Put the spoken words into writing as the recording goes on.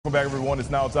Welcome back, everyone. It's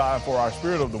now time for our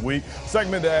Spirit of the Week,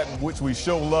 segment at which we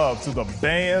show love to the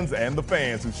bands and the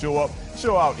fans who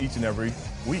show out each and every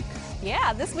week.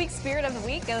 Yeah, this week's Spirit of the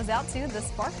Week goes out to the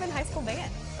Sparkman High School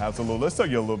Band. Absolutely. Let's tell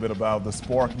you a little bit about the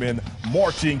Sparkman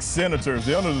Marching Senators.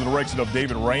 They're under the direction of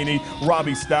David Rainey,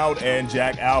 Robbie Stout, and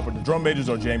Jack Albert. The drum majors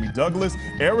are Jamie Douglas,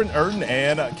 Aaron Erden,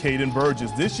 and Caden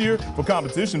Burgess. This year, for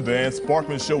competition bands,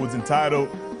 Sparkman's show is entitled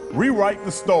Rewrite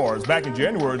the Stars. Back in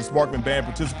January, the Sparkman Band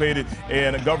participated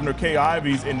in Governor Kay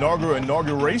Ivey's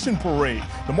inauguration parade.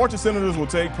 The Marching Senators will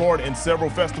take part in several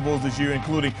festivals this year,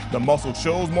 including the Muscle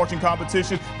Shoals Marching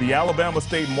Competition, the Alabama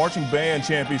State Marching Band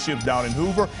Championships down in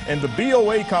Hoover, and the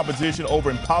BOA competition over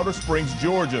in Powder Springs,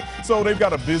 Georgia. So they've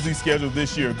got a busy schedule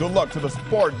this year. Good luck to the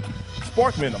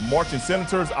Sparkman Marching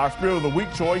Senators, our Spirit of the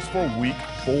Week choice for Week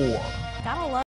 4. Gotta love